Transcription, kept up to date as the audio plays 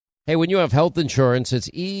Hey, when you have health insurance, it's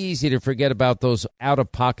easy to forget about those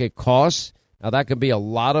out-of-pocket costs. Now, that can be a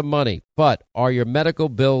lot of money, but are your medical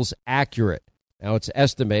bills accurate? Now, it's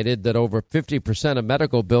estimated that over 50% of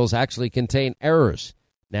medical bills actually contain errors.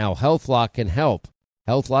 Now, HealthLock can help.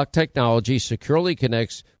 HealthLock technology securely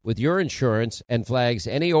connects with your insurance and flags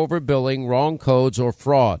any overbilling, wrong codes, or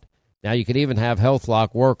fraud. Now, you can even have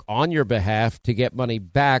HealthLock work on your behalf to get money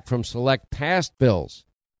back from select past bills.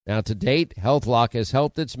 Now, to date, HealthLock has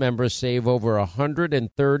helped its members save over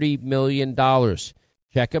 $130 million.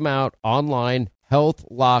 Check them out online,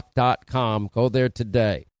 healthlock.com. Go there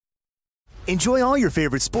today. Enjoy all your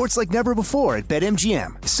favorite sports like never before at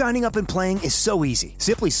BetMGM. Signing up and playing is so easy.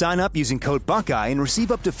 Simply sign up using code Buckeye and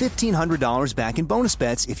receive up to $1,500 back in bonus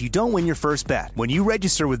bets if you don't win your first bet. When you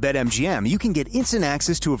register with BetMGM, you can get instant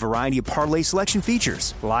access to a variety of parlay selection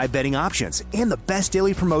features, live betting options, and the best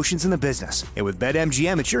daily promotions in the business. And with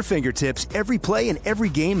BetMGM at your fingertips, every play and every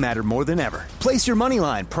game matter more than ever. Place your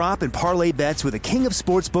moneyline, prop, and parlay bets with the king of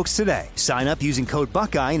sportsbooks today. Sign up using code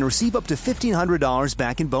Buckeye and receive up to $1,500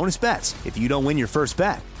 back in bonus bets if you don't win your first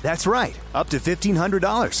bet. That's right, up to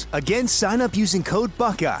 $1,500. Again, sign up using code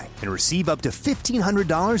Buckeye and receive up to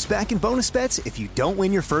 $1,500 back in bonus bets if you don't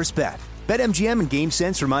win your first bet. BetMGM and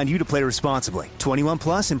GameSense remind you to play responsibly. 21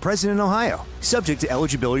 plus and present in Ohio. Subject to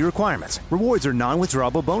eligibility requirements. Rewards are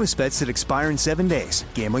non-withdrawable bonus bets that expire in 7 days.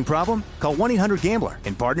 Gambling problem? Call 1-800-GAMBLER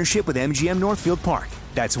in partnership with MGM Northfield Park.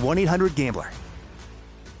 That's 1-800-GAMBLER.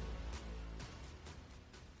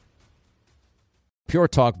 Pure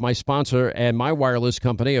Talk, my sponsor and my wireless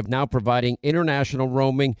company, of now providing international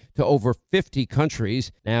roaming to over 50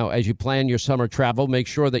 countries. Now, as you plan your summer travel, make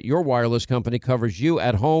sure that your wireless company covers you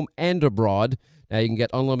at home and abroad. Now, you can get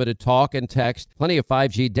unlimited talk and text, plenty of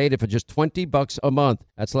 5G data for just $20 a month.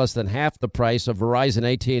 That's less than half the price of Verizon,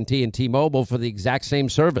 AT&T, and T-Mobile for the exact same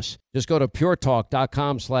service. Just go to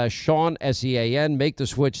puretalk.com/Sean, S-E-A-N. Make the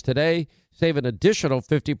switch today. Save an additional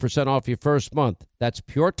 50% off your first month. That's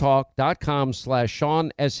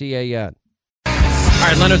puretalk.com/Sean, S-E-A-N. All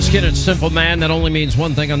right, Leonard Skinner, Simple Man. That only means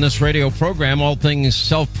one thing on this radio program. All things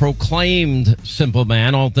self-proclaimed Simple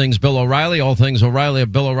Man. All things Bill O'Reilly. All things O'Reilly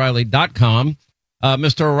at BillO'Reilly.com.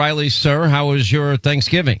 Mr. O'Reilly, sir, how was your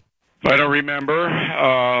Thanksgiving? I don't remember.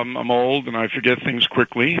 I'm old and I forget things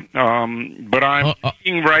quickly. But I'm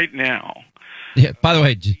eating right now. Yeah, by the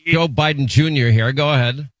way, Joe Biden Jr. here. Go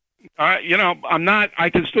ahead. I'm not. I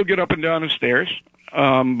can still get up and down the stairs,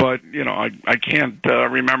 but I can't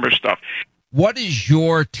remember stuff. What is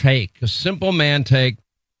your take? A simple man take.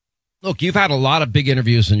 Look, you've had a lot of big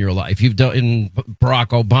interviews in your life. You've done in Barack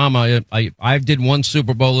Obama. I did one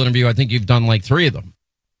Super Bowl interview. I think you've done like 3 of them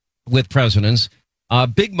with presidents.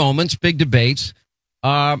 Big moments, big debates.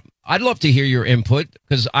 I'd love to hear your input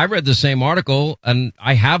because I read the same article and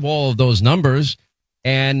I have all of those numbers.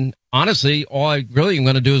 And honestly, all I really am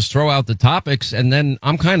going to do is throw out the topics, and then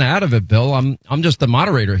I'm kind of out of it, Bill. I'm just the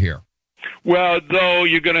moderator here. Well, though,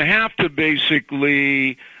 you're going to have to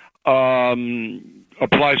basically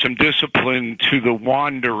apply some discipline to the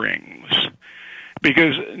wanderings,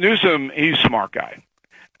 because Newsom, he's a smart guy,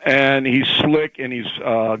 and he's slick, and he's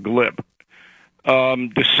glib.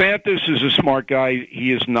 DeSantis is a smart guy.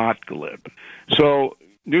 He is not glib. So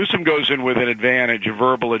Newsom goes in with an advantage, a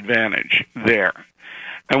verbal advantage there.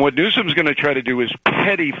 And what Newsom's going to try to do is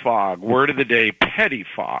pettifog, word of the day,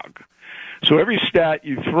 pettifog. So every stat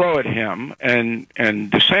you throw at him, and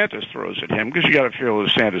DeSantis throws at him, because you got to feel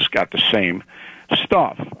DeSantis got the same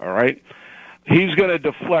stuff, all right? He's going to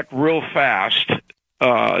deflect real fast,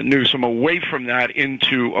 Newsom, away from that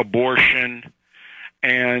into abortion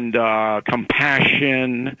and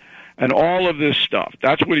compassion and all of this stuff.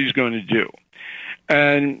 That's what he's going to do.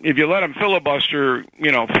 And if you let him filibuster,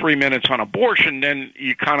 3 minutes on abortion, then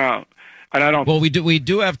you kind of, and I don't. Well, we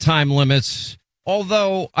do have time limits.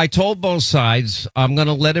 Although I told both sides I'm going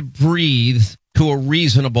to let it breathe to a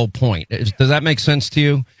reasonable point. Does that make sense to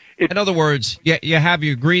you? In other words, you have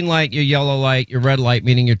your green light, your yellow light, your red light,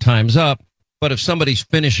 meaning your time's up. But if somebody's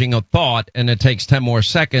finishing a thought and it takes 10 more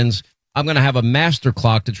seconds, I'm going to have a master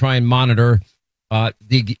clock to try and monitor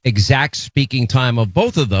the exact speaking time of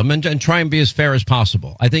both of them and try and be as fair as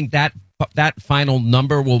possible. I think that final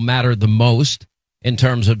number will matter the most in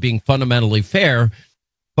terms of being fundamentally fair.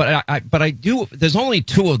 But I do. There's only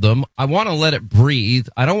 2 of them. I want to let it breathe.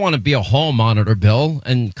 I don't want to be a hall monitor, Bill,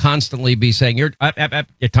 and constantly be saying your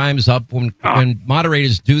time's up. When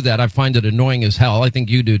moderators do that, I find it annoying as hell. I think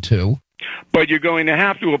you do too. But you're going to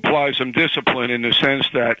have to apply some discipline in the sense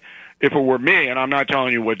that if it were me, and I'm not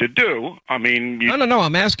telling you what to do, I mean... No,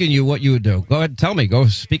 I'm asking you what you would do. Go ahead, tell me. Go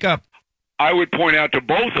speak up. I would point out to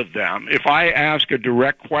both of them, if I ask a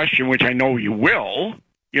direct question, which I know you will,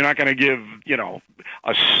 You're not going to give,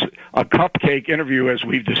 a cupcake interview as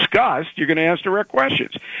we've discussed. You're going to ask direct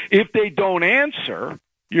questions. If they don't answer,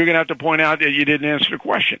 you're going to have to point out that you didn't answer the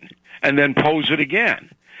question and then pose it again.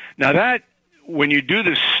 Now that, when you do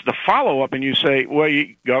this, the follow-up, and you say, well,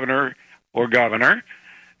 Governor,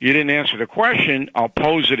 you didn't answer the question, I'll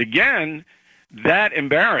pose it again, that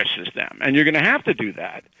embarrasses them. And you're going to have to do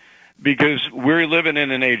that because we're living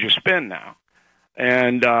in an age of spin now.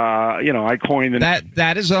 And, I coined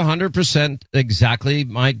that is 100% exactly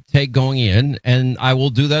my take going in, and I will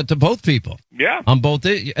do that to both people. Yeah. On both.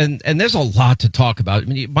 And there's a lot to talk about. I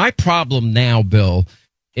mean, my problem now, Bill,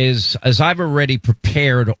 is as I've already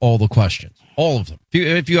prepared all the questions, all of them.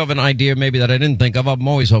 If you have an idea maybe that I didn't think of, I'm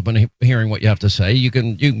always open to hearing what you have to say. You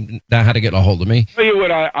know how to get a hold of me.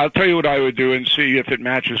 I'll tell you what I would do and see if it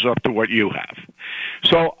matches up to what you have.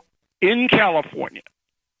 So in California,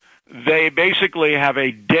 they basically have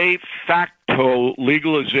a de facto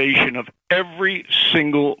legalization of every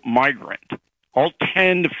single migrant, all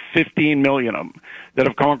 10 to 15 million of them that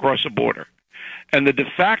have come across the border. And the de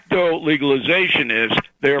facto legalization is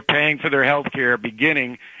they're paying for their health care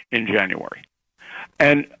beginning in January.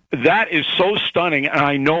 And that is so stunning, and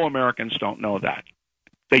I know Americans don't know that.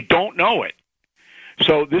 They don't know it.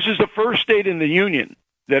 So this is the first state in the union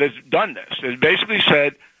that has done this. It basically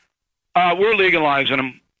said, we're legalizing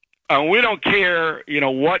them. We don't care,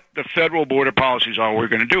 what the federal border policies are. We're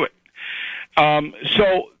going to do it.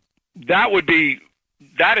 So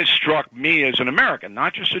that has struck me as an American,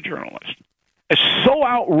 not just a journalist. It's so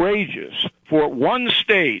outrageous for one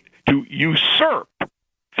state to usurp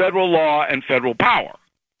federal law and federal power.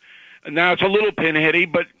 Now it's a little pinheady,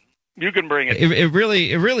 but you can bring it. It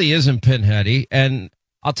really isn't pinheady, and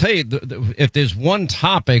I'll tell you, if there's one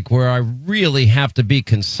topic where I really have to be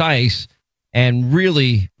concise and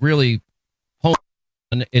really hone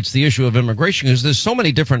on, it's the issue of immigration, because there's so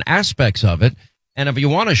many different aspects of it. And if you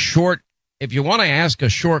want to ask a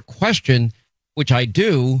short question, which I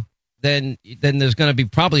do, then there's going to be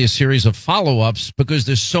probably a series of follow-ups because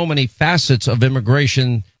there's so many facets of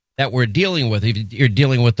immigration that we're dealing with. You're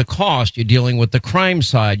dealing with the cost, you're dealing with the crime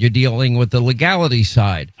side, you're dealing with the legality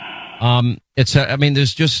side.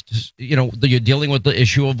 There's just, you're dealing with the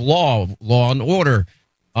issue of law and order,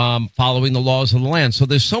 following the laws of the land. So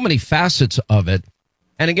there's so many facets of it.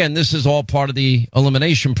 And again, this is all part of the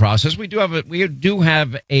elimination process. We do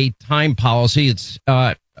have a time policy. It's,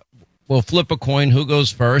 we'll flip a coin. Who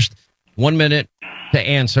goes first? 1 minute to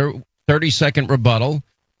answer, 30-second rebuttal,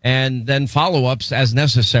 and then follow-ups as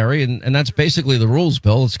necessary. And that's basically the rules,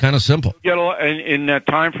 Bill. It's kind of simple. In that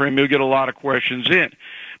time frame, you'll get a lot of questions in.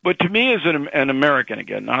 But to me, as an American,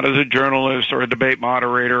 again, not as a journalist or a debate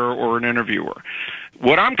moderator or an interviewer,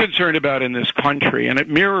 what I'm concerned about in this country, and it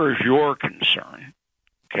mirrors your concern,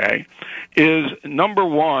 okay, is number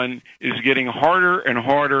one is getting harder and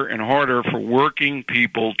harder and harder for working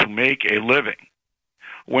people to make a living.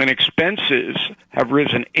 When expenses have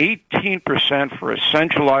risen 18% for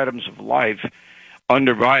essential items of life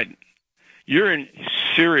under Biden, you're in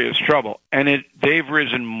serious trouble. And they've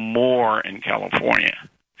risen more in California.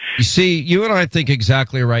 You see, you and I think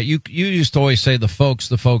exactly right. You used to always say the folks.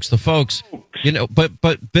 But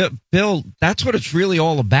Bill, that's what it's really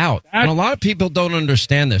all about. And a lot of people don't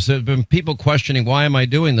understand this. There have been people questioning, why am I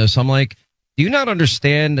doing this? I'm like, do you not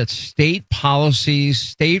understand that state policies,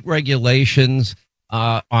 state regulations,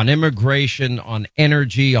 on immigration, on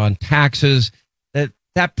energy, on taxes,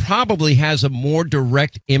 that probably has a more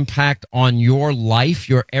direct impact on your life,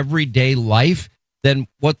 your everyday life, than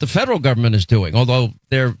what the federal government is doing. Although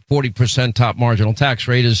their 40% top marginal tax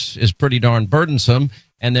rate is pretty darn burdensome,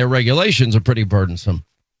 and their regulations are pretty burdensome.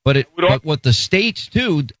 But what the states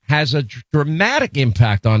do has a dramatic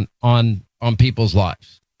impact on people's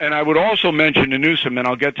lives. And I would also mention to Newsom, and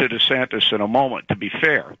I'll get to DeSantis in a moment, to be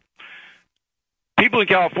fair. People in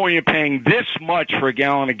California are paying this much for a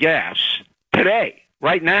gallon of gas today,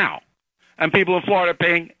 right now. And people in Florida are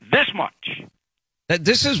paying this much.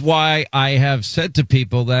 This is why I have said to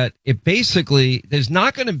people that there's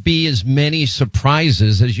not going to be as many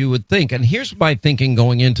surprises as you would think. And here's my thinking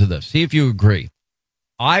going into this. See if you agree.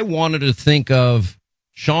 I wanted to think of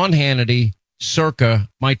Sean Hannity circa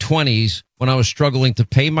my 20s when I was struggling to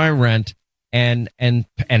pay my rent and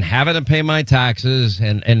having to pay my taxes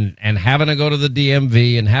and having to go to the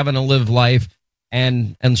DMV and having to live life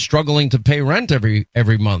and struggling to pay rent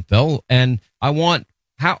every month, Bill. And I want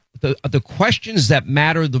the questions that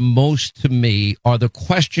matter the most to me are the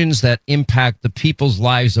questions that impact the people's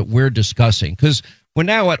lives that we're discussing. Because we're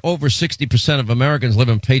now at over 60% of Americans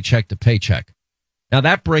living paycheck to paycheck. Now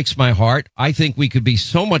that breaks my heart. I think we could be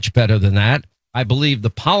so much better than that. I believe the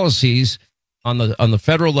policies on the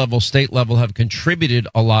federal level, state level have contributed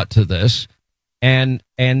a lot to this. And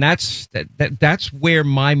that's where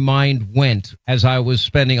my mind went as I was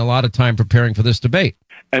spending a lot of time preparing for this debate.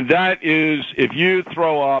 And that is, if you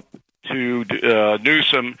throw up to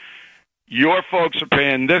Newsom, your folks are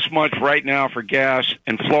paying this much right now for gas.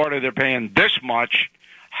 In Florida, they're paying this much.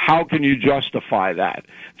 How can you justify that?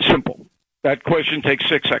 Simple. That question takes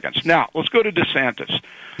 6 seconds. Now, let's go to DeSantis.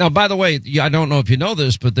 Now, by the way, I don't know if you know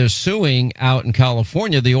this, but they're suing out in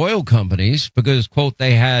California the oil companies because, quote,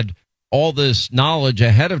 they had all this knowledge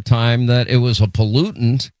ahead of time that it was a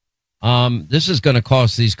pollutant. This is going to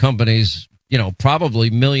cost these companies, probably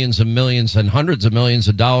millions and millions and hundreds of millions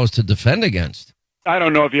of dollars to defend against. I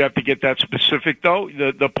don't know if you have to get that specific, though.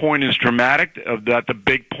 The point is dramatic, of that the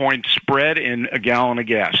big point spread in a gallon of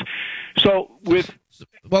gas.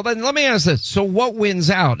 Well, then let me ask this. So what wins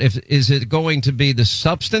out? Is it going to be the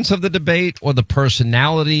substance of the debate or the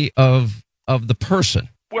personality of the person?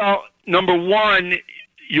 Well, number one,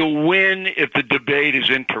 you'll win if the debate is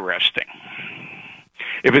interesting,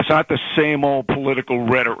 if it's not the same old political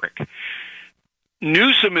rhetoric.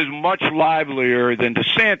 Newsom is much livelier than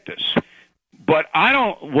DeSantis, but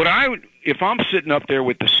if I'm sitting up there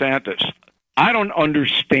with DeSantis, I don't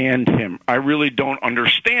understand him. I really don't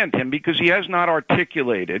understand him because he has not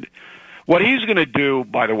articulated what he's going to do,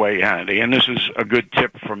 by the way, Hannity, and this is a good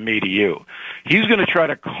tip from me to you. He's going to try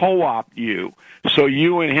to co-opt you so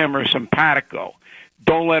you and him are simpatico.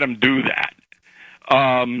 Don't let him do that.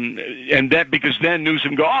 And that because then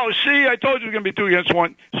Newsom go, oh, see, I told you it was going to be 2 against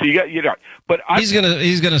 1. So you got. But he's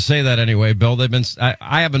gonna say that anyway, Bill.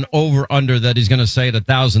 I have an over under that he's going to say it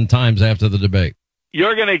 1,000 times after the debate.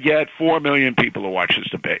 You're going to get 4 million people to watch this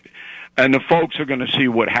debate, and the folks are going to see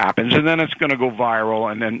what happens, and then it's going to go viral,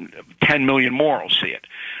 and then 10 million more will see it.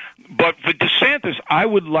 But for DeSantis, I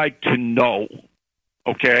would like to know,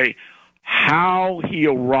 okay, how he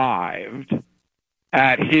arrived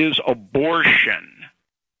at his abortion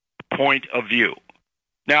point of view.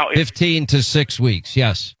 Now, 15 to 6 weeks,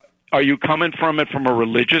 yes. Are you coming from it from a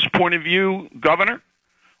religious point of view, Governor?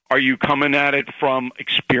 Are you coming at it from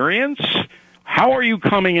experience? How are you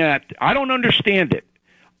coming at it? I don't understand it.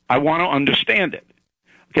 I want to understand it.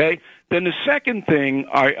 Okay? Then the second thing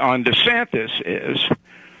on DeSantis is,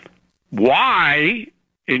 why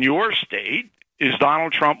in your state is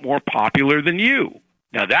Donald Trump more popular than you?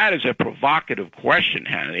 Now, that is a provocative question,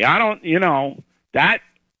 Hannity.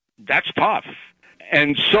 That's tough.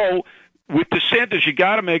 And so with DeSantis, you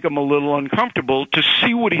got to make him a little uncomfortable to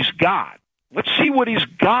see what he's got. Let's see what he's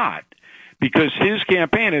got, because his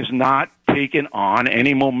campaign has not taken on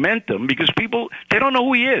any momentum because people, they don't know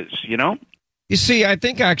who he is, You see, I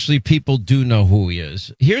think actually people do know who he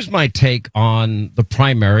is. Here's my take on the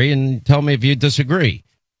primary, and tell me if you disagree,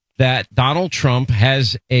 that Donald Trump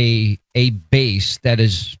has a base that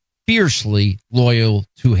is fiercely loyal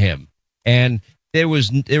to him. And there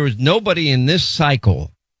was nobody in this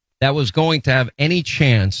cycle that was going to have any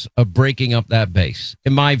chance of breaking up that base,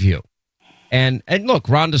 in my view. And look,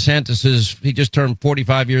 Ron DeSantis he just turned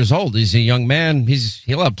 45 years old. He's a young man.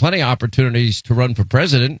 He'll have plenty of opportunities to run for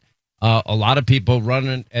president. A lot of people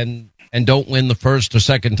run and don't win the first or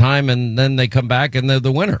second time, and then they come back and they're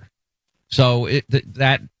the winner. So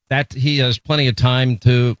that he has plenty of time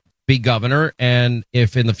to be governor. And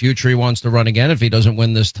if in the future he wants to run again, if he doesn't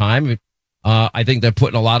win this time, I think they're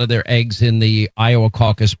putting a lot of their eggs in the Iowa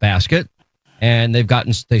caucus basket. And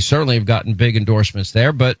they certainly have gotten big endorsements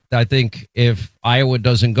there. But I think if Iowa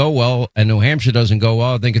doesn't go well and New Hampshire doesn't go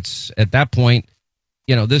well, I think it's at that point,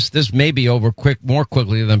 this may be over more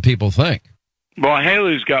quickly than people think. Well,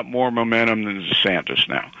 Haley's got more momentum than DeSantis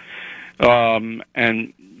now.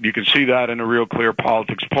 And you can see that in the Real Clear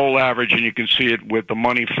Politics poll average, and you can see it with the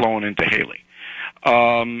money flowing into Haley.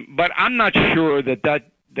 But I'm not sure that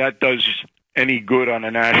does any good on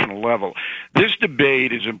a national level. This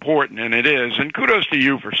debate is important, and it is, and kudos to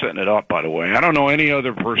you for setting it up, by the way. I don't know any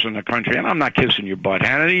other person in the country, and I'm not kissing your butt,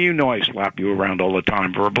 Hannity. You know I slap you around all the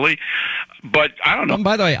time verbally, but I don't know.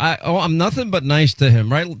 By the way, I'm nothing but nice to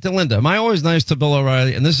him, right, Linda? Am I always nice to Bill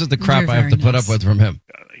O'Reilly? And this is the crap I have to put up with from him.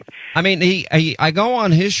 I mean, I go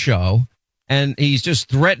on his show, and he's just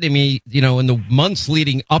threatening me, in the months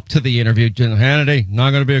leading up to the interview. Hannity,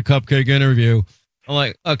 not going to be a cupcake interview. I'm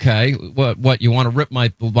like, okay, what? You want to rip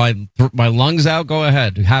my lungs out? Go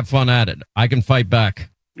ahead, have fun at it. I can fight back.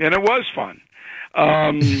 And it was fun.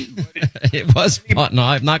 It was fun. No,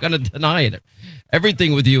 I'm not going to deny it.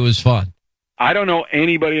 Everything with you is fun. I don't know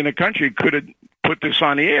anybody in the country could have put this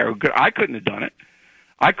on the air. I couldn't have done it.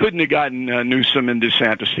 I couldn't have gotten Newsom and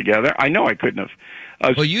DeSantis together. I know I couldn't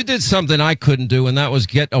have. Well, you did something I couldn't do, and that was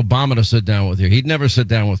get Obama to sit down with you. He'd never sit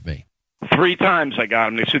down with me. 3 times I got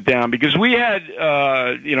them to sit down because we had,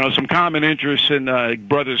 some common interests in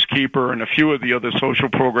Brothers Keeper and a few of the other social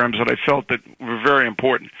programs that I felt that were very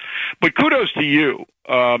important. But kudos to you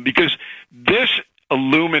because this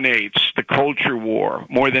illuminates the culture war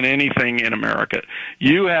more than anything in America.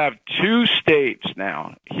 You have 2 states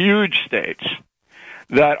now, huge states,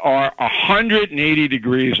 that are 180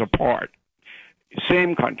 degrees apart.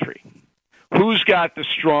 Same country. Who's got the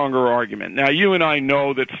stronger argument? Now, you and I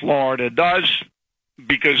know that Florida does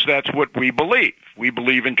because that's what we believe. We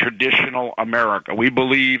believe in traditional America. We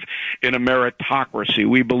believe in a meritocracy.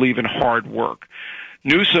 We believe in hard work.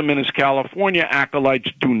 Newsom and his California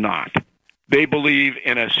acolytes do not. They believe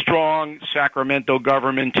in a strong Sacramento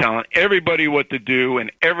government telling everybody what to do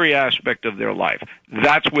in every aspect of their life.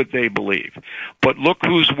 That's what they believe. But look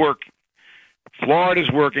who's working. Florida's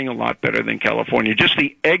working a lot better than California. Just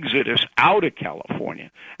the exodus out of California.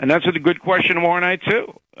 And that's a good question tomorrow night,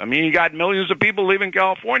 too. I mean, you got millions of people leaving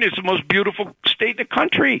California. It's the most beautiful state in the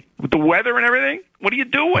country with the weather and everything. What are you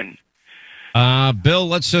doing? Bill,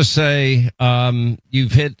 let's just say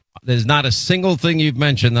there's not a single thing you've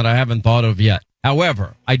mentioned that I haven't thought of yet.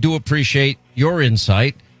 However, I do appreciate your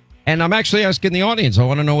insight. And I'm actually asking the audience. I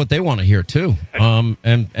want to know what they want to hear, too.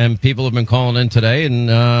 And people have been calling in today, and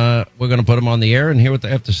we're going to put them on the air and hear what they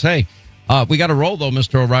have to say. We got to roll, though,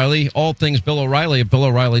 Mr. O'Reilly. All things Bill O'Reilly at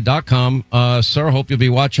BillO'Reilly.com. Sir, hope you'll be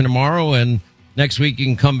watching tomorrow. And next week you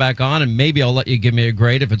can come back on, and maybe I'll let you give me a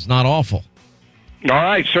grade if it's not awful. All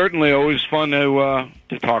right. Certainly. Always fun to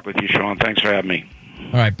talk with you, Sean. Thanks for having me.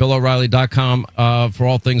 All right. BillO'Reilly.com for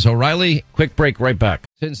all things O'Reilly. Quick break, right back.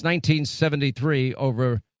 Since 1973,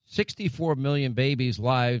 over 64 million babies'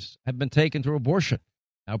 lives have been taken through abortion.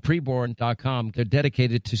 Now, preborn.com, they're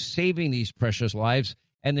dedicated to saving these precious lives,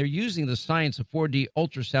 and they're using the science of 4D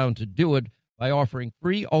ultrasound to do it by offering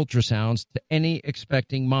free ultrasounds to any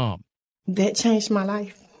expecting mom. That changed my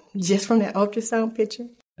life, just from that ultrasound picture.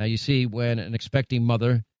 Now, you see, when an expecting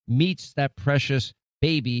mother meets that precious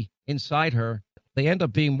baby inside her, they end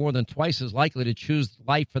up being more than twice as likely to choose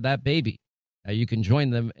life for that baby. Now, you can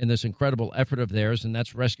join them in this incredible effort of theirs, and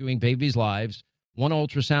that's rescuing babies' lives. One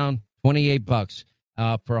ultrasound, $28.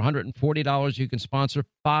 For $140, you can sponsor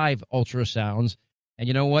 5 ultrasounds. And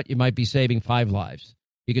you know what? You might be saving 5 lives.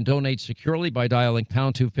 You can donate securely by dialing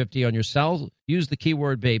pound 250 on your cell. Use the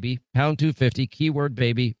keyword baby, pound 250, keyword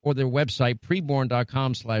baby, or their website,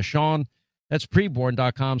 preborn.com/Sean. That's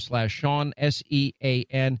preborn.com/Sean,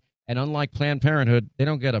 SEAN. And unlike Planned Parenthood, they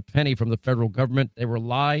don't get a penny from the federal government. They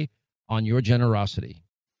rely on your generosity.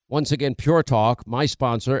 Once again, Pure Talk, my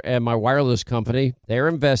sponsor and my wireless company, they're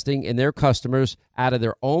investing in their customers out of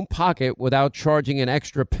their own pocket without charging an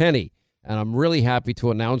extra penny. And I'm really happy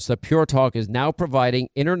to announce that Pure Talk is now providing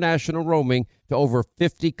international roaming to over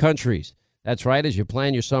 50 countries. That's right. As you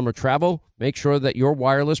plan your summer travel, make sure that your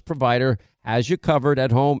wireless provider has you covered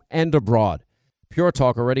at home and abroad. Pure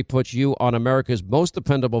Talk already puts you on America's most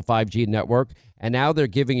dependable 5G network, and now they're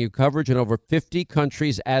giving you coverage in over 50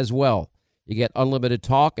 countries as well. You get unlimited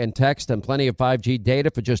talk and text and plenty of 5G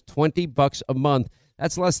data for just $20 a month.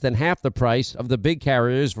 That's less than half the price of the big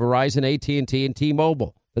carriers Verizon, AT&T, and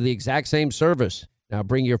T-Mobile for the exact same service. Now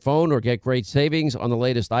bring your phone or get great savings on the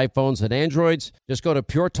latest iPhones and Androids. Just go to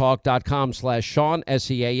puretalk.com/Sean,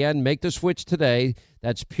 SEAN. Make the switch today.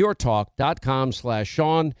 That's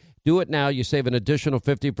puretalk.com/Sean. Do it now. You save an additional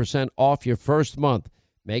 50% off your first month.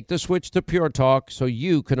 Make the switch to Pure Talk so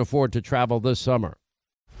you can afford to travel this summer.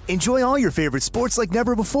 Enjoy all your favorite sports like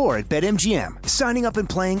never before at BetMGM. Signing up and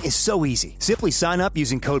playing is so easy. Simply sign up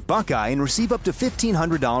using code Buckeye and receive up to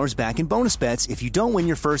 $1,500 back in bonus bets if you don't win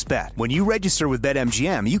your first bet. When you register with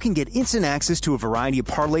BetMGM, you can get instant access to a variety of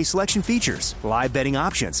parlay selection features, live betting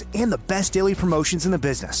options, and the best daily promotions in the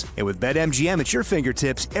business. And with BetMGM at your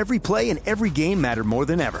fingertips, every play and every game matter more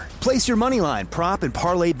than ever. Place your moneyline, prop, and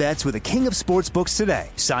parlay bets with the king of sportsbooks today.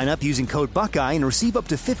 Sign up using code Buckeye and receive up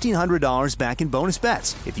to $1,500 back in bonus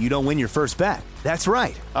bets if you don't win your first bet. That's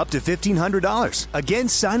right, up to $1,500. Again,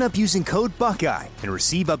 sign up using code Buckeye and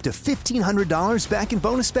receive up to $1,500 back in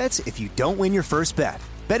bonus bets if you don't win your first bet.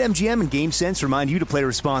 BetMGM and GameSense remind you to play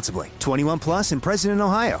responsibly. 21 plus and present in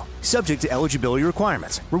Ohio. Subject to eligibility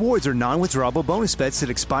requirements. Rewards are non-withdrawable bonus bets that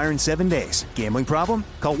expire in 7 days. Gambling problem?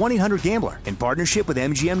 Call 1-800-GAMBLER in partnership with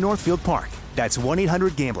MGM Northfield Park. That's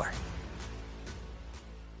 1-800-GAMBLER.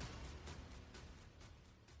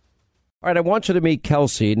 All right, I want you to meet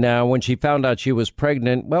Kelsey. Now, when she found out she was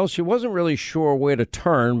pregnant, well, she wasn't really sure where to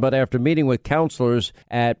turn, but after meeting with counselors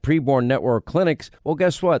at Preborn Network Clinics, well,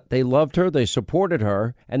 guess what? They loved her, they supported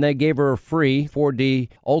her, and they gave her a free 4D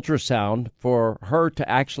ultrasound for her to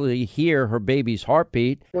actually hear her baby's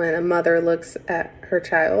heartbeat. When a mother looks at her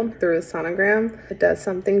child through a sonogram, it does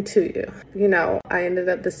something to you. You know, I ended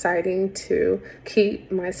up deciding to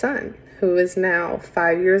keep my son, who is now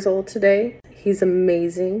 5 years old today. He's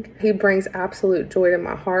amazing. He brings absolute joy to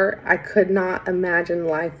my heart. I could not imagine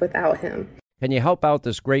life without him. Can you help out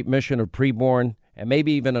this great mission of Preborn? And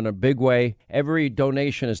maybe even in a big way. Every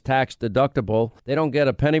donation is tax deductible. They don't get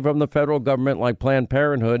a penny from the federal government like Planned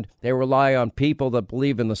Parenthood. They rely on people that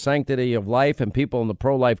believe in the sanctity of life and people in the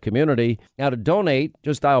pro-life community. Now, to donate,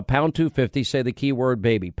 just dial pound 250, say the keyword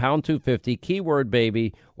baby, pound 250, keyword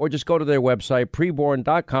baby, or just go to their website,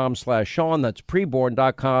 preborn.com/Sean. That's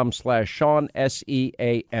preborn.com/Sean,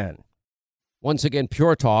 SEAN. Once again,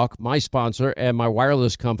 Pure Talk, my sponsor and my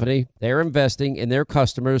wireless company, they're investing in their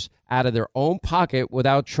customers out of their own pocket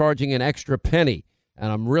without charging an extra penny.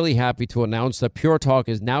 And I'm really happy to announce that Pure Talk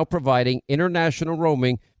is now providing international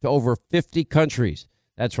roaming to over 50 countries.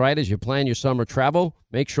 That's right. As you plan your summer travel,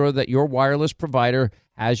 make sure that your wireless provider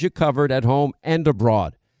has you covered at home and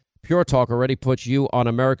abroad. Pure Talk already puts you on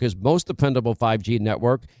America's most dependable 5G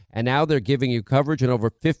network, and now they're giving you coverage in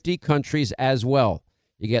over 50 countries as well.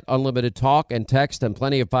 You get unlimited talk and text and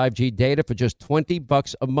plenty of 5G data for just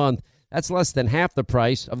 $20 a month. That's less than half the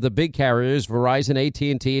price of the big carriers, Verizon,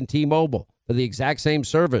 AT&T, and T-Mobile, for the exact same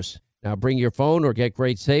service. Now bring your phone or get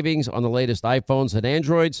great savings on the latest iPhones and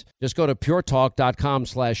Androids. Just go to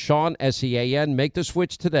puretalk.com/Sean, SEAN. Make the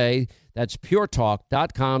switch today. That's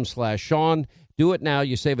puretalk.com/Sean. Do it now.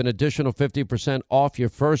 You save an additional 50% off your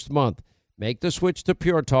first month. Make the switch to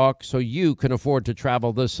Pure Talk so you can afford to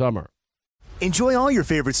travel this summer. Enjoy all your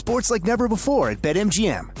favorite sports like never before at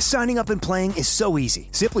BetMGM. Signing up and playing is so easy.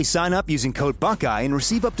 Simply sign up using code Buckeye and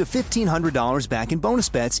receive up to $1,500 back in bonus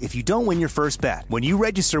bets if you don't win your first bet. When you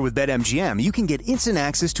register with BetMGM, you can get instant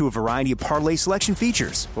access to a variety of parlay selection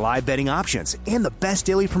features, live betting options, and the best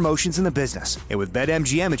daily promotions in the business. And with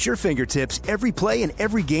BetMGM at your fingertips, every play and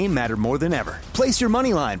every game matter more than ever. Place your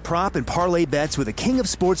moneyline, prop, and parlay bets with the king of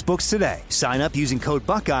sportsbooks today. Sign up using code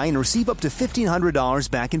Buckeye and receive up to $1,500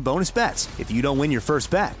 back in bonus bets if you don't win your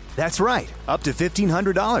first bet. That's right, up to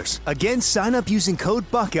 $1,500. Again, sign up using code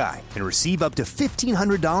Buckeye and receive up to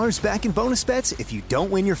 $1,500 back in bonus bets if you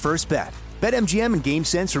don't win your first bet. BetMGM and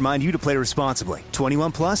GameSense remind you to play responsibly.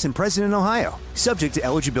 21 plus and present in Ohio. Subject to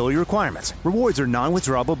eligibility requirements. Rewards are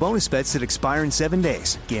non-withdrawable bonus bets that expire in 7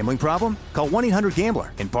 days. Gambling problem? Call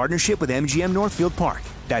 1-800-GAMBLER in partnership with MGM Northfield Park.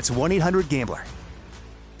 That's 1-800-GAMBLER.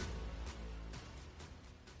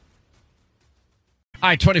 All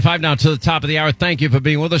right, 25 now to the top of the hour. Thank you for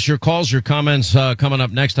being with us. Your calls, your comments coming up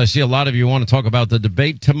next. I see a lot of you want to talk about the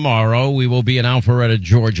debate tomorrow. We will be in Alpharetta,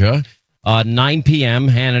 Georgia, 9 p.m.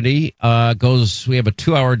 Hannity goes. We have a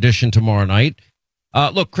 2-hour edition tomorrow night.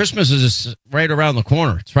 Look, Christmas is right around the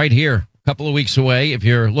corner. It's right here, a couple of weeks away. If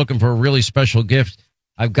you're looking for a really special gift,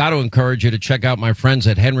 I've got to encourage you to check out my friends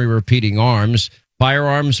at Henry Repeating Arms.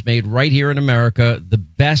 Firearms made right here in America, the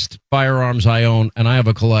best firearms I own, and I have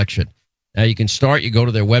a collection. Now, you can start. You go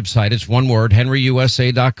to their website. It's one word,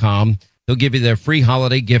 henryusa.com. They'll give you their free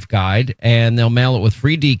holiday gift guide, and they'll mail it with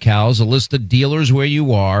free decals, a list of dealers where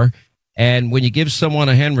you are. And when you give someone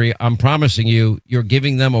a Henry, I'm promising you, you're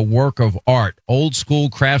giving them a work of art. Old school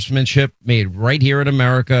craftsmanship made right here in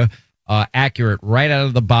America, accurate right out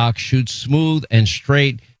of the box, shoots smooth and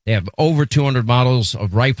straight. They have over 200 models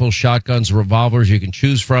of rifles, shotguns, revolvers you can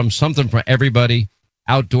choose from, something for everybody,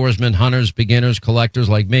 outdoorsmen, hunters, beginners, collectors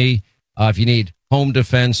like me. If you need home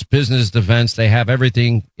defense, business defense, they have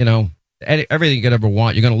everything, everything you could ever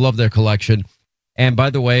want. You're going to love their collection. And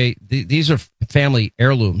by the way, these are family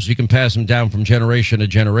heirlooms. You can pass them down from generation to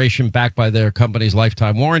generation, backed by their company's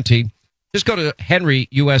lifetime warranty. Just go to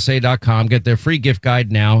henryusa.com, get their free gift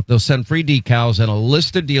guide now. They'll send free decals and a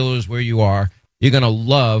list of dealers where you are. You're going to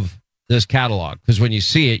love this catalog because when you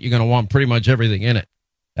see it, you're going to want pretty much everything in it.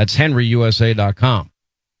 That's henryusa.com.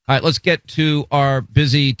 All right, let's get to our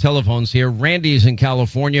busy telephones here. Randy's in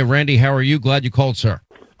California. Randy, how are you? Glad you called, sir.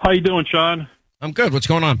 How you doing, Sean? I'm good. What's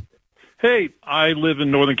going on? Hey, I live in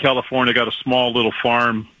Northern California. Got a small little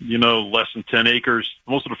farm, less than 10 acres.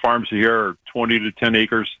 Most of the farms here are 20 to 10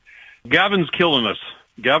 acres. Gavin's killing us.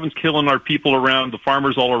 Gavin's killing our people around, the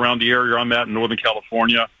farmers all around the area I'm at in Northern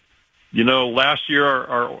California. Last year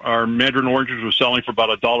our mandarin oranges were selling for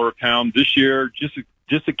about $1 a pound. This year,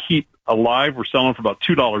 just to keep alive, we're selling for about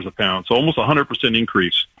 $2 a pound, so almost 100%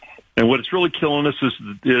 increase. And what's really killing us is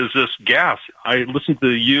this gas. I listened to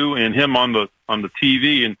you and him on the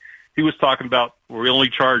TV, and he was talking about we only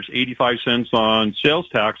charge 85 cents on sales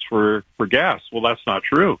tax for gas. Well, that's not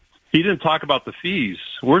true. He didn't talk about the fees.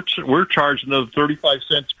 We're charging another 35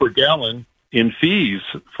 cents per gallon in fees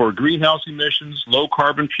for greenhouse emissions, low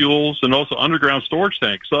carbon fuels, and also underground storage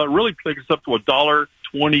tanks. So that really takes us up to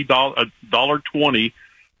 $1.20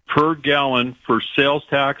 per gallon for sales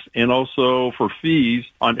tax and also for fees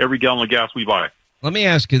on every gallon of gas we buy. Let me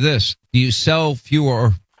ask you this. Do you sell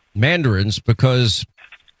fewer mandarins because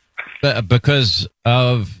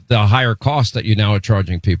of the higher cost that you now are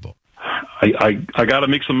charging people? I got to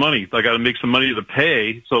make some money. I got to make some money to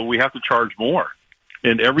pay, so we have to charge more.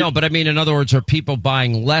 No, but I mean, in other words, are people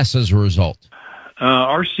buying less as a result?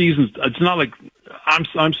 Our seasons, it's not like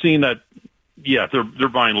I'm seeing that. Yeah, they're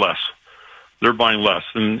buying less. They're buying less,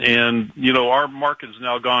 and you know, our market has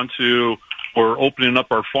now gone to we're opening up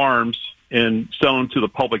our farms and selling to the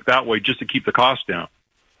public that way just to keep the cost down.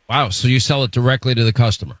 Wow! So you sell it directly to the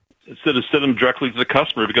customer instead of sending them directly to the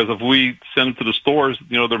customer, because if we send them to the stores,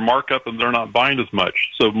 you know, they're markup and they're not buying as much.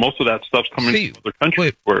 So most of that stuff's coming from other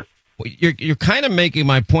countries. You're kind of making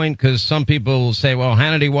my point, because some people will say, well,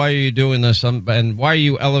 Hannity, why are you doing this? And why are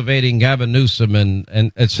you elevating Gavin Newsom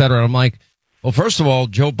and et cetera? I'm like, well, first of all,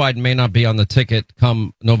 Joe Biden may not be on the ticket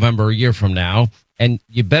come November a year from now. And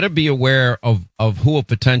you better be aware of who a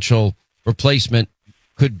potential replacement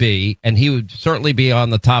could be. And he would certainly be on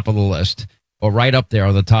the top of the list, or right up there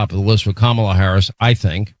on the top of the list with Kamala Harris, I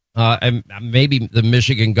think. And maybe the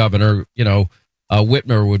Michigan governor, you know,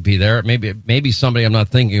 Whitmer would be there. Maybe somebody I'm not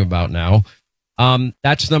thinking about now.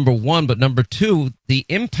 That's number one. But number two, the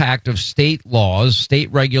impact of state laws,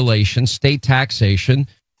 state regulations, state taxation,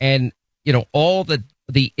 and, you know, all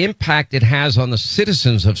the impact it has on the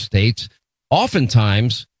citizens of states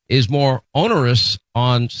oftentimes is more onerous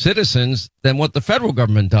on citizens than what the federal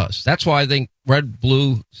government does. That's why I think red,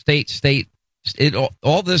 blue, state,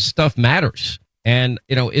 all this stuff matters. And,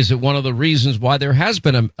 you know, is it one of the reasons why there has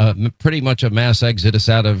been a pretty much a mass exodus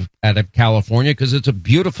out of California? Because it's a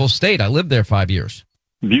beautiful state. I lived there 5 years.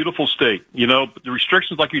 Beautiful state. You know, the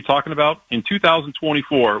restrictions like you're talking about, in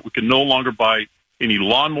 2024, we can no longer buy any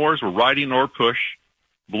lawnmowers or riding or push,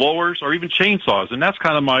 blowers, or even chainsaws. And that's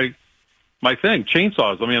kind of my thing,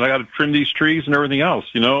 chainsaws. I mean, I got to trim these trees and everything else,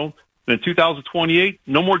 you know. And in 2028,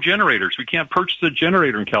 no more generators. We can't purchase a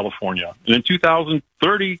generator in California. And in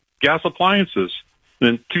 2030, gas appliances. And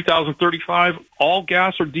in 2035, all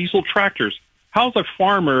gas or diesel tractors. How's a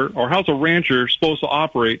farmer or how's a rancher supposed to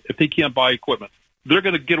operate if they can't buy equipment? They're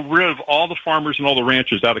going to get rid of all the farmers and all the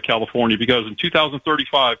ranchers out of California, because in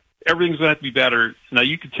 2035, everything's going to have to be better. Now,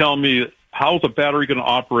 you could tell me, how's a battery going to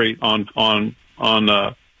operate on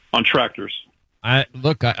tractors? I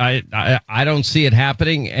don't see it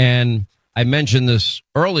happening. And I mentioned this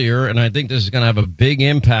earlier, and I think this is going to have a big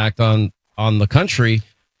impact on the country.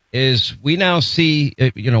 Is we now see,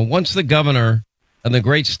 you know, once the governor in the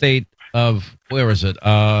great state of, where is it,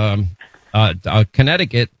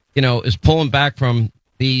 Connecticut, you know, is pulling back from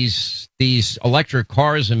these electric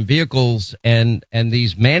cars and vehicles and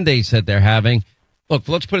these mandates that they're having. Look,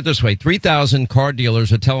 let's put it this way. 3,000 car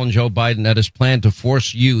dealers are telling Joe Biden that his plan to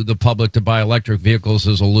force you, the public, to buy electric vehicles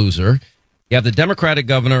is a loser. You have the Democratic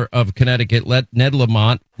governor of Connecticut, Ned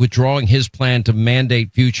Lamont, withdrawing his plan to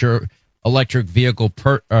mandate future electric vehicle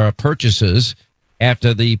purchases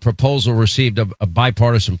after the proposal received a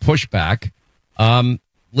bipartisan pushback.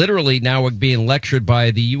 Literally now we're being lectured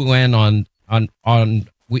by the UN on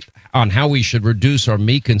how we should reduce our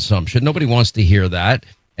meat consumption. Nobody wants to hear that.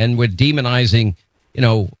 And we're demonizing, you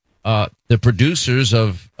know, the producers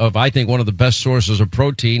of I think one of the best sources of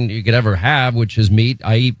protein you could ever have, which is meat.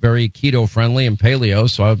 I eat very keto friendly and paleo,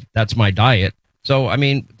 so that's my diet. So, I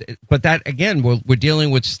mean, but that, again, we're dealing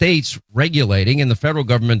with states regulating, and the federal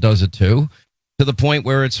government does it too, to the point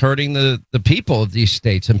where it's hurting the people of these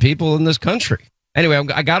states and people in this country. Anyway,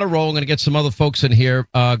 I got to roll. I'm going to get some other folks in here.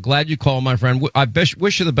 Glad you called, my friend. I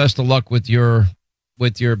wish you the best of luck with your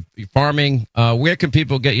farming. Where can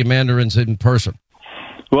people get your mandarins in person?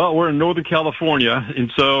 Well, we're in Northern California,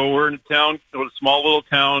 and so we're in a town, a small little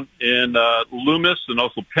town in Loomis, and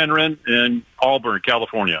also Penryn and Auburn,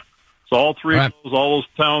 California. So all three of those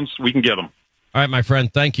towns, we can get them. All right, my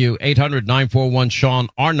friend. Thank you. 800-941-SEAN,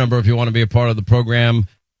 our number if you want to be a part of the program.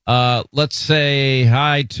 Let's say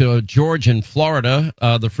hi to George in Florida,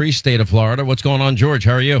 the free state of Florida. What's going on, George?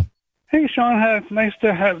 How are you? Hey, Sean. Nice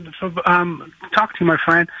to talk to you, my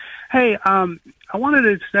friend. Hey, I wanted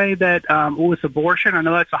to say that with abortion, I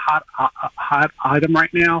know that's a hot item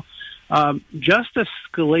right now. Justice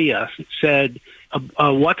Scalia said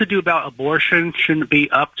what to do about abortion shouldn't be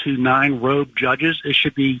up to 9 rogue judges. It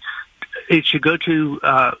should go to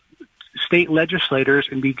state legislators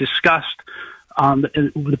and be discussed on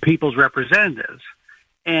the people's representatives.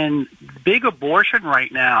 And big abortion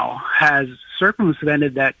right now has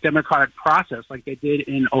circumvented that democratic process like they did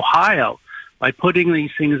in Ohio by putting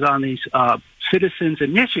these things on these citizens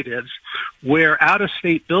initiatives where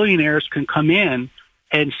out-of-state billionaires can come in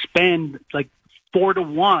and spend like 4 to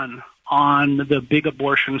 1 on the big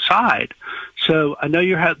abortion side. So I know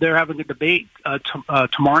they're having a debate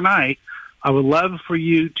tomorrow night. I would love for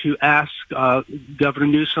you to ask Governor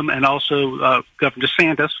Newsom and also Governor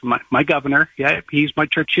DeSantis, my governor. Yeah, he's my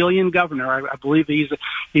Churchillian governor. I believe he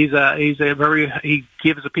gives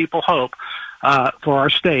the people hope for our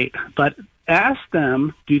state. But ask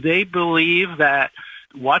them, do they believe that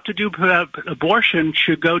what to do about abortion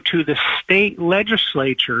should go to the state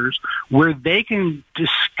legislatures where they can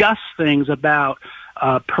discuss things about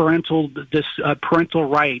parental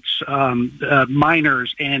rights,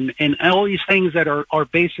 minors, and all these things that are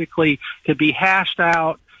basically to be hashed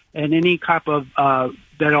out, and any type of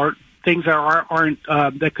that are things that aren't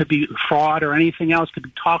that could be fraud or anything else could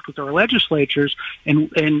be talked with our legislatures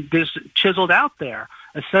and just chiseled out there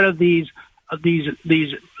instead of these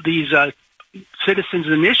citizens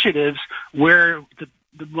initiatives where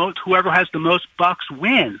whoever has the most bucks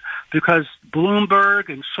win, because Bloomberg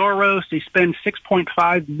and Soros, they spend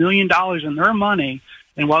 $6.5 million in their money,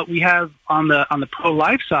 and what we have on the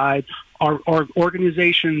pro-life side are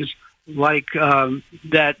organizations like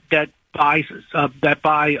that buy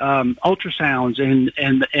ultrasounds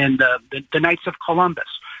and the Knights of Columbus.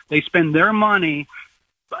 They spend their money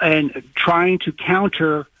and trying to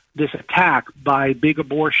counter this attack by big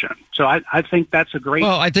abortion. So I think that's a great...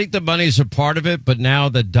 Well, I think the money's a part of it, but now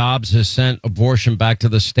that Dobbs has sent abortion back to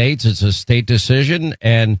the states, it's a state decision.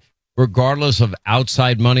 And regardless of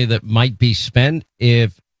outside money that might be spent,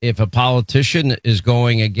 if a politician is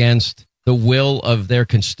going against the will of their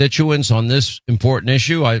constituents on this important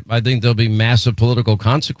issue, I think there'll be massive political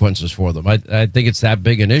consequences for them. I think it's that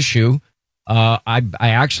big an issue. I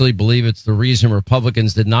actually believe it's the reason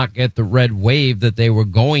Republicans did not get the red wave that they were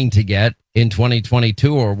going to get in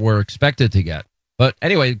 2022 or were expected to get. But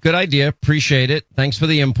anyway, good idea. Appreciate it. Thanks for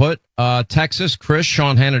the input. Texas, Chris,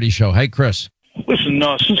 Sean Hannity Show. Hey, Chris. Listen,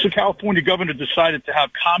 since the California governor decided to have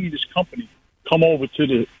communist company come over to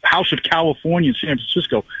the House of California in San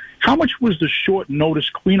Francisco, how much was the short notice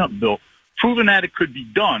cleanup bill proving that it could be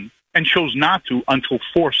done and chose not to until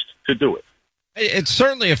forced to do it? It's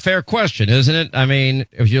certainly a fair question, isn't it? I mean,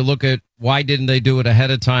 if you look at why didn't they do it ahead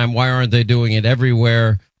of time? Why aren't they doing it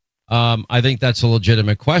everywhere? I think that's a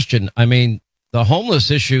legitimate question. I mean, the homeless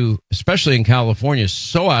issue, especially in California, is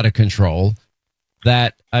so out of control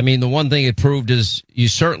that, I mean, the one thing it proved is you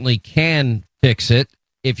certainly can fix it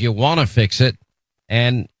if you want to fix it.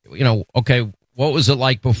 And, you know, okay, what was it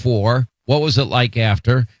like before? What was it like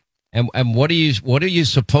after? And what are you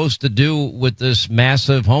supposed to do with this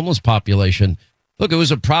massive homeless population? Look, it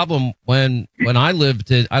was a problem when I lived.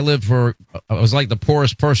 I was like the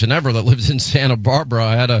poorest person ever that lived in Santa Barbara.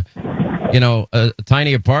 I had a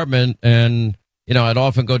tiny apartment, and I'd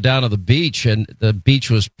often go down to the beach, and the beach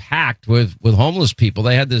was packed with homeless people.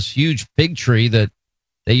 They had this huge fig tree that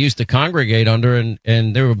they used to congregate under,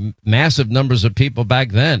 and there were massive numbers of people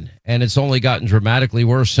back then, and it's only gotten dramatically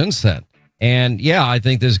worse since then. And yeah, I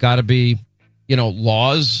think there's got to be,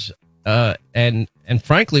 laws, and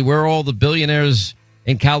frankly, where are all the billionaires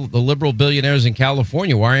the liberal billionaires in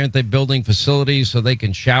California? Why aren't they building facilities so they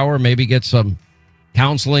can shower, maybe get some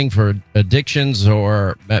counseling for addictions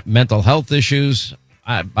or mental health issues?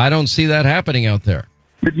 I don't see that happening out there.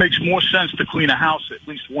 It makes more sense to clean a house at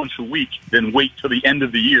least once a week than wait till the end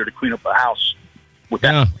of the year to clean up a house.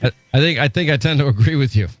 Yeah, I think I tend to agree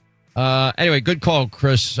with you. Anyway, good call,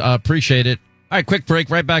 Chris. Appreciate it. All right, quick break.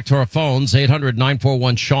 Right back to our phones.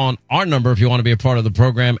 800-941-SEAN, our number if you want to be a part of the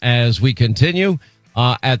program as we continue.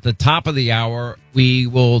 At the top of the hour, we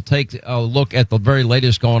will take a look at the very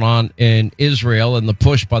latest going on in Israel and the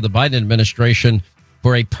push by the Biden administration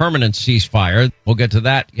for a permanent ceasefire. We'll get to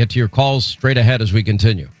that, get to your calls straight ahead as we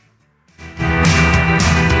continue.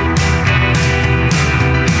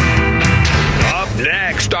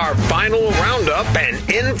 Next, our final roundup and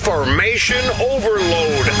information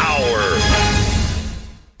overload hour.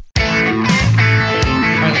 All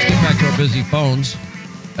right, let's get back to our busy phones.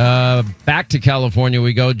 Back to California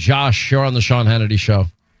we go. Josh, you're on the Sean Hannity Show.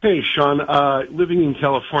 Hey, Sean. Living in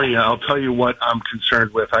California, I'll tell you what I'm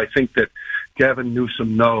concerned with. I think that Gavin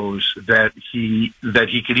Newsom knows that he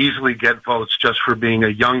could easily get votes just for being a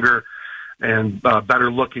younger and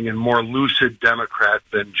better looking and more lucid Democrat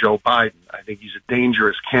than Joe Biden. I think he's a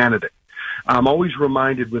dangerous candidate. I'm always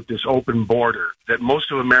reminded with this open border that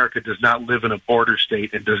most of America does not live in a border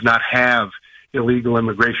state and does not have illegal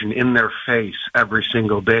immigration in their face every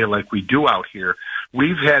single day like we do out here.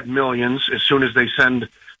 We've had millions. As soon as they send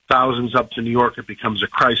thousands up to New York, it becomes a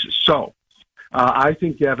crisis. So I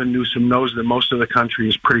think Gavin Newsom knows that most of the country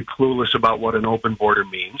is pretty clueless about what an open border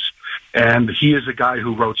means. And he is a guy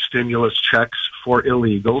who wrote stimulus checks for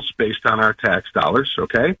illegals based on our tax dollars,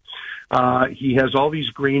 okay? He has all these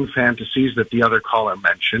green fantasies that the other caller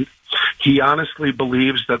mentioned. He honestly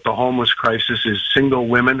believes that the homeless crisis is single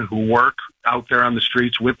women who work out there on the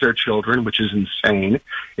streets with their children, which is insane.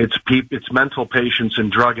 It's mental patients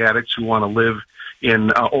and drug addicts who want to live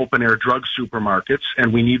in open-air drug supermarkets,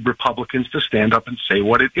 and we need Republicans to stand up and say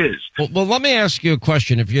what it is. Well, let me ask you a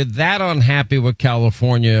question. If you're that unhappy with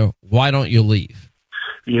California, why don't you leave?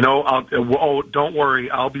 You know, don't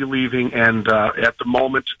worry, I'll be leaving, and at the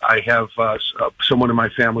moment I have someone in my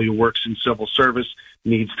family who works in civil service,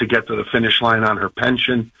 needs to get to the finish line on her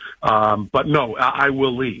pension. But no, I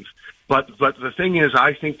will leave. But the thing is,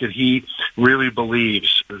 I think that he really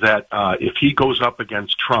believes that if he goes up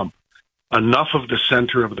against Trump, enough of the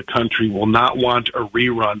center of the country will not want a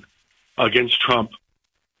rerun against Trump.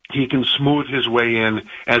 He can smooth his way in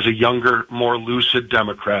as a younger, more lucid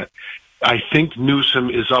Democrat. I think Newsom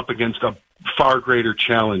is up against a far greater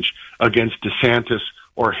challenge against DeSantis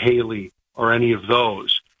or Haley or any of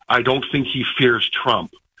those. I don't think he fears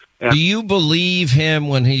Trump. Do you believe him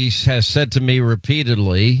when he has said to me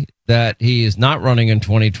repeatedly that he is not running in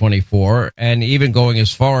 2024, and even going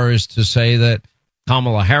as far as to say that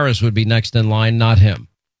Kamala Harris would be next in line, not him?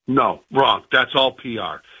 No, wrong. That's all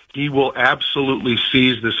PR. He will absolutely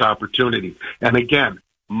seize this opportunity. And again,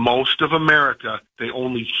 most of America, they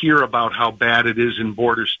only hear about how bad it is in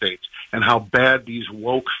border states and how bad these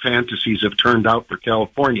woke fantasies have turned out for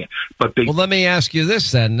California. But well, let me ask you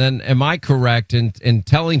this then. Then am I correct in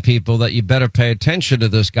telling people that you better pay attention to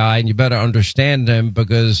this guy and you better understand him,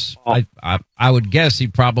 because I would guess he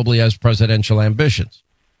probably has presidential ambitions?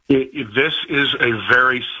 This is a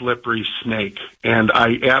very slippery snake, and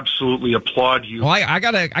I absolutely applaud you. Well, I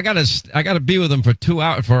gotta be with him for 2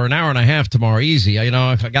 hours, for an hour and a half tomorrow. Easy, you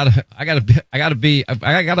know. I gotta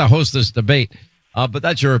host this debate. But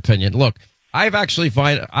that's your opinion. Look, I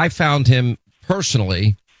found him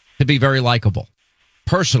personally to be very likable.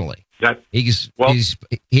 Personally, he's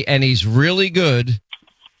really good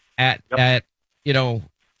at you know,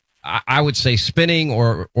 I would say spinning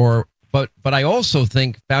But I also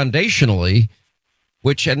think foundationally,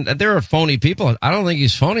 and there are phony people, I don't think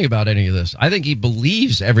he's phony about any of this. I think he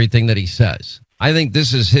believes everything that he says. I think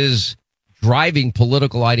this is his driving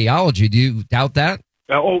political ideology. Do you doubt that?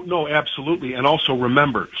 Oh, no, absolutely. And also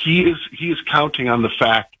remember, he is counting on the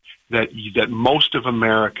fact that most of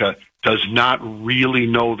America does not really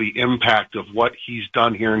know the impact of what he's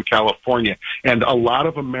done here in California. And a lot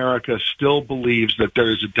of America still believes that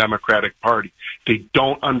there is a Democratic Party. They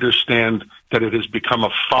don't understand that it has become a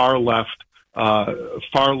far left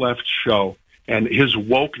show. And his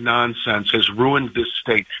woke nonsense has ruined this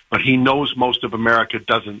state. But he knows most of America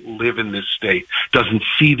doesn't live in this state, doesn't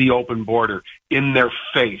see the open border in their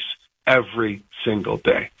face every single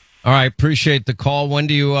day. All right. Appreciate the call. When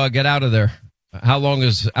do you get out of there?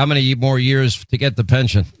 How many more years to get the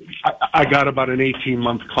pension? I got about an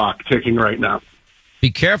 18-month clock ticking right now. Be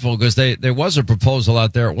careful, because there was a proposal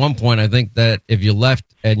out there at one point, I think, that if you left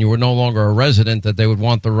and you were no longer a resident, that they would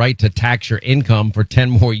want the right to tax your income for 10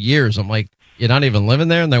 more years. I'm like, you're not even living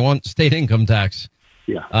there, and they want state income tax.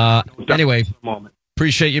 Yeah. Anyway,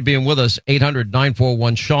 appreciate you being with us.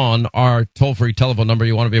 800-941-SEAN, our toll-free telephone number.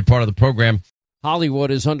 You want to be a part of the program. Hollywood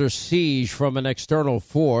is under siege from an external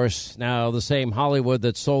force. Now, the same Hollywood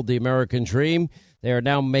that sold the American dream, they are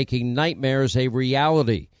now making nightmares a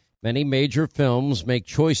reality. Many major films make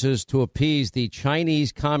choices to appease the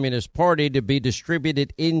Chinese Communist Party to be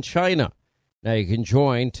distributed in China. Now you can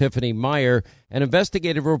join Tiffany Meyer, an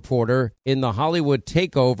investigative reporter in the Hollywood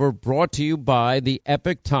Takeover, brought to you by the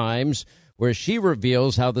Epoch Times, where she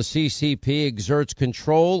reveals how the CCP exerts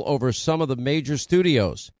control over some of the major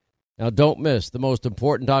studios. Now, don't miss the most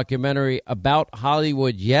important documentary about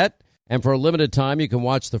Hollywood yet. And for a limited time, you can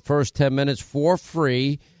watch the first 10 minutes for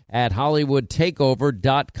free at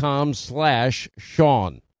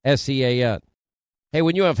HollywoodTakeover.com/Sean, SEAN. Hey,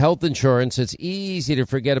 when you have health insurance, it's easy to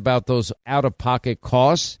forget about those out-of-pocket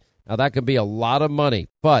costs. Now, that can be a lot of money,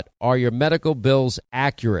 but are your medical bills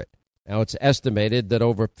accurate? Now, it's estimated that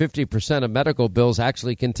over 50% of medical bills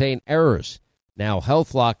actually contain errors. Now,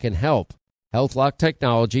 HealthLock can help. HealthLock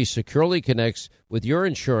technology securely connects with your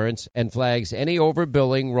insurance and flags any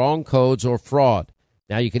overbilling, wrong codes, or fraud.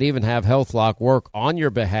 Now you can even have HealthLock work on your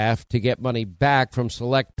behalf to get money back from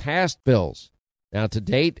select past bills. Now to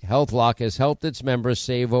date, HealthLock has helped its members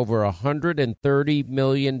save over $130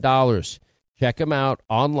 million. Check them out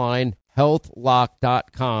online,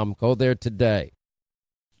 healthlock.com. Go there today.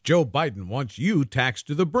 Joe Biden wants you taxed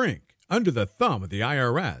to the brink, under the thumb of the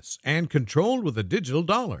IRS, and controlled with a digital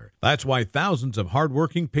dollar. That's why thousands of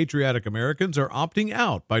hardworking, patriotic Americans are opting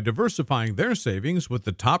out by diversifying their savings with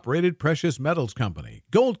the top-rated precious metals company,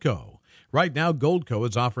 Goldco. Right now, Goldco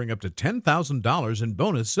is offering up to $10,000 in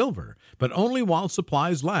bonus silver, but only while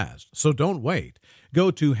supplies last, so don't wait.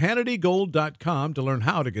 Go to HannityGold.com to learn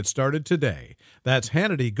how to get started today. That's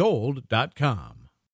HannityGold.com.